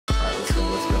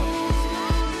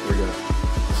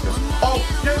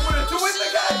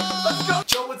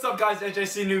Yo, what's up guys,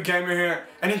 HJC New Gamer here,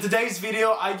 and in today's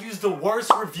video I used the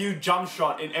worst reviewed jump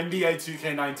shot in NBA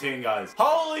 2K19 guys.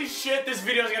 Holy shit, this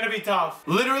video is gonna be tough.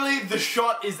 Literally, the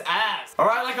shot is ass.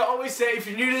 Alright, like I always say, if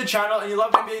you're new to the channel and you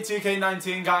love NBA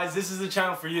 2K19 guys, this is the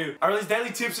channel for you. I release daily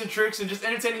tips and tricks and just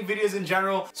entertaining videos in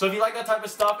general, so if you like that type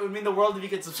of stuff, it would mean the world if you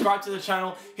could subscribe to the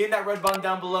channel, hit that red button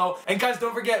down below, and guys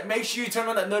don't forget, make sure you turn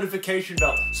on that notification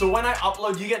bell, so when I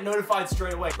upload, you get notified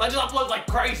straight away. I just upload like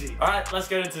crazy. Alright, let's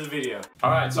get into the video.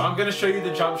 Alright, so I'm gonna show you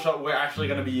the jump shot we're actually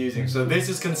gonna be using. So this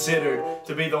is considered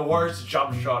to be the worst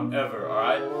jump shot ever,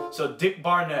 alright? So Dick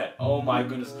Barnett, oh my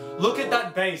goodness. Look at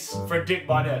that base for Dick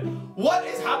Barnett. What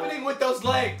is happening with those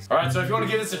legs? Alright, so if you want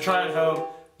to give this a try at home,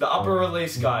 the upper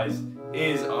release, guys,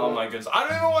 is, oh my goodness, I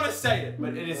don't even want to say it,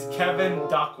 but it is Kevin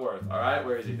Duckworth, alright?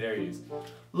 Where is he? There he is.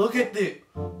 Look at the,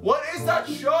 what is that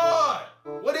shot?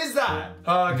 What is that?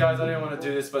 Oh, guys, I didn't want to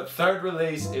do this, but third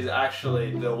release is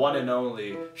actually the one and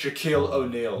only Shaquille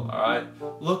O'Neal, alright?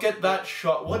 Look at that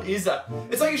shot. What is that?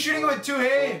 It's like you're shooting it with two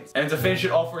hands. And to finish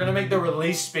it off, we're going to make the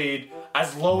release speed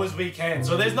as low as we can.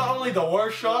 So there's not only the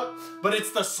worst shot, but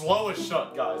it's the slowest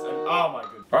shot, guys. And oh my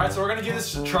goodness. Alright, so we're going to give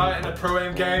this a try in a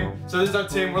pro-am game. So this is our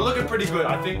team. We're looking pretty good.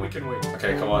 I think we can win.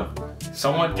 Okay, come on.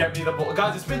 Someone get me the ball.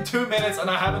 Guys, it's been 2 minutes and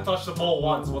I haven't touched the ball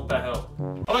once. What the hell?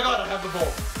 Oh my god, I have the ball.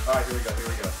 Alright, here we go, here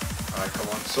we go. Alright, come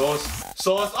on. Sauce.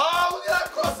 Sauce. Oh, look at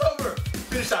that crossover.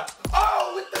 Finish that.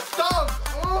 Oh, with the dunk.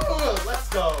 Oh, let's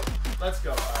go. Let's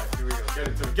go. Alright, here we go. Get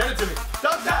it to me. Get it to me.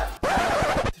 Dunk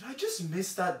that. Did I just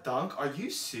miss that dunk? Are you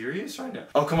serious right now?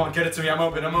 Oh, come on. Get it to me. I'm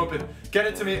open. I'm open. Get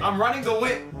it to me. I'm running the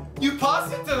win. You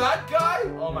pass it to that guy?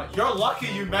 Oh my. You're lucky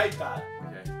you made that.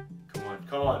 Okay. Come on.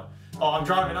 Come on. Oh, I'm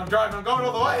driving. I'm driving. I'm going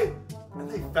all the way. And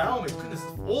they found me. Goodness,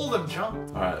 all of them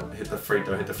jumped. Alright, hit the free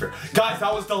throw, hit the free. Guys,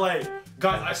 that was delayed.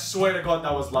 Guys, I swear to God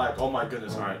that was lag. Oh my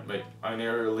goodness. Alright, wait. I need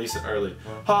to release it early.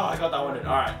 Oh, I got that one in.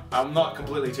 Alright, I'm not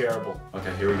completely terrible.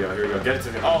 Okay, here we go, here we go. Get it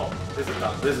to me. Oh, this is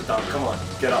done. This is done. Come on.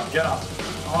 Get up, get up.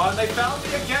 Oh, and they found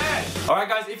me again. Alright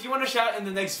guys, if you want to shout in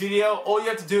the next video, all you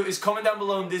have to do is comment down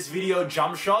below in this video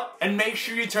jump shot and make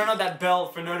sure you turn on that bell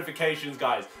for notifications,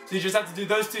 guys. So you just have to do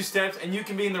those 2 steps and you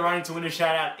can be in the running to win a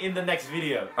shout out in the next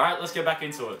video. Alright, let's get back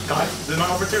into it. Guys, this is my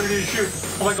opportunity to shoot.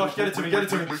 Oh my gosh, get it to me, get it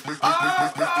to me.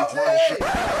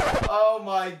 Oh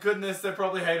my goodness, they're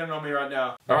probably hating on me right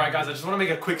now. Alright guys, I just want to make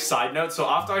a quick side note. So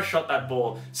after I shot that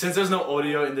ball, since there's no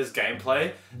audio in this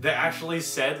gameplay, they actually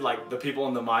said, like, the people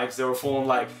on the mics, they were full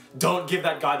like, don't give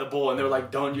that guy the ball, and they were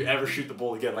like, don't you ever shoot the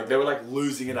ball again. Like, they were like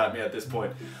losing it at me at this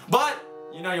point. But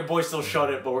you know, your boy still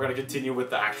shot it, but we're gonna continue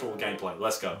with the actual gameplay.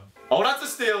 Let's go. Oh, that's a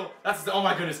steal. That's oh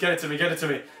my goodness, get it to me, get it to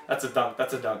me. That's a dunk,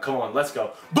 that's a dunk. Come on, let's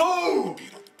go. Boom!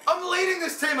 I'm leading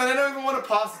this team and they don't even want to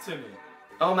pass it to me.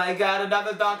 Oh my god,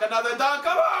 another dunk, come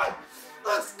on!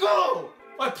 Let's go!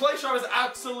 My play shot is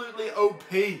absolutely OP.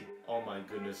 Oh my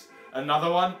goodness.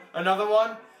 Another one,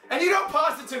 and you don't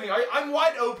pass it to me. I'm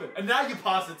wide open, and now you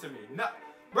pass it to me. No,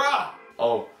 bruh.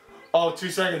 Oh, 2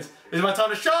 seconds. This is my time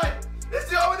to shine.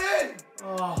 It's going in.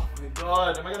 Oh my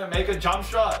god, am I gonna make a jump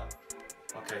shot?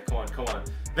 Okay, come on, come on.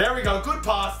 There we go, good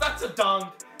pass, that's a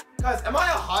dunk. Guys, am I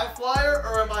a high flyer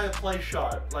or am I a play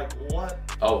sharp? Like, what?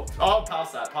 Oh,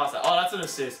 pass that. Oh, that's an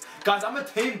assist. Guys, I'm a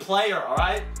team player, all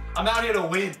right? I'm out here to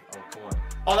win. Oh, come on.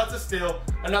 Oh, that's a steal.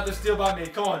 Another steal by me,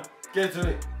 come on. Get it to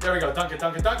me. There we go, dunk it.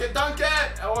 Or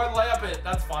lay up it,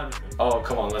 that's fine with me. Oh,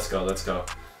 come on, let's go.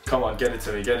 Come on, get it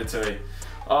to me.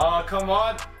 Oh, come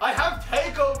on. I have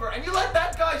takeover, and you let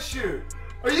that guy shoot.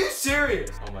 Are you serious?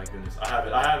 Oh my goodness, I have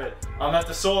it. I'm at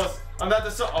the source.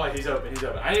 Oh, he's open.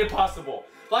 I need to pass the ball.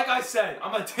 Like I said,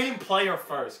 I'm a team player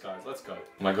first, guys. Let's go.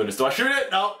 Oh my goodness, do I shoot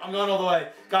it? No, I'm going all the way.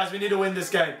 Guys, we need to win this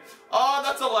game. Oh,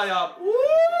 that's a layup.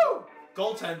 Woo!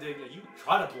 Goaltending. Yeah, you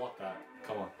try to block that.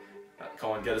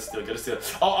 Come on, get a steal.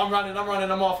 Oh, I'm running.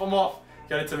 I'm off.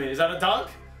 Get it to me. Is that a dunk?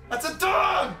 That's a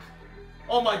dunk!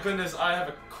 Oh my goodness, I have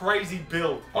a crazy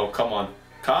build. Oh, come on.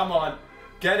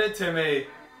 Get it to me.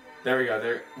 There we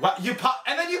go. What?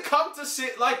 And then you come to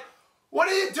sit, like, what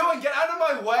are you doing? Get out of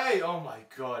my way. Oh my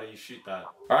god, you shoot that.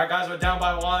 All right, guys, we're down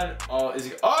by 1. Oh,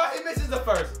 he misses the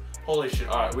first. Holy shit.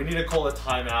 All right, we need to call a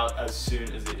timeout as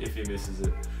soon as if he misses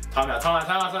it.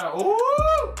 Timeout. Ooh!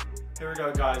 Here we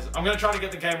go, guys. I'm gonna try to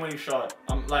get the game-winning shot.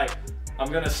 I'm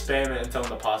gonna spam it and tell him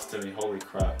to pass to me. Holy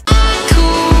crap.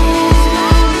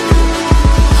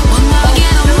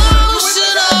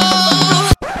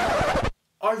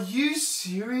 Are you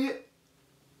serious?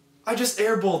 I just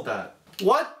airballed that.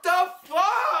 What the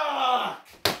fuck?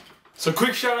 So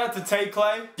quick shout out to Tay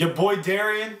Clay, your boy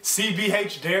Darian,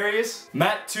 CBH Darius,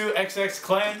 Matt2XX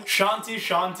Clan,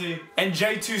 Shanti, and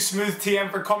J2 Smooth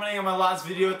TM for commenting on my last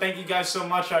video. Thank you guys so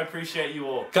much. I appreciate you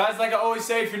all. Guys, like I always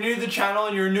say, if you're new to the channel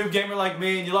and you're a new gamer like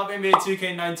me and you love NBA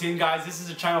 2K19, guys, this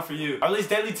is a channel for you. I release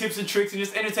daily tips and tricks and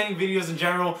just entertaining videos in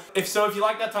general. If you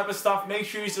like that type of stuff, make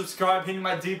sure you subscribe, hitting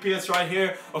my DPS right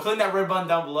here, or click that red button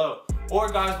down below.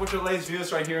 Or guys, watch your latest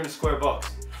videos right here in the square box.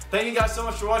 Thank you guys so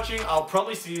much for watching. I'll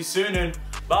probably see you soon, and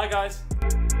bye guys.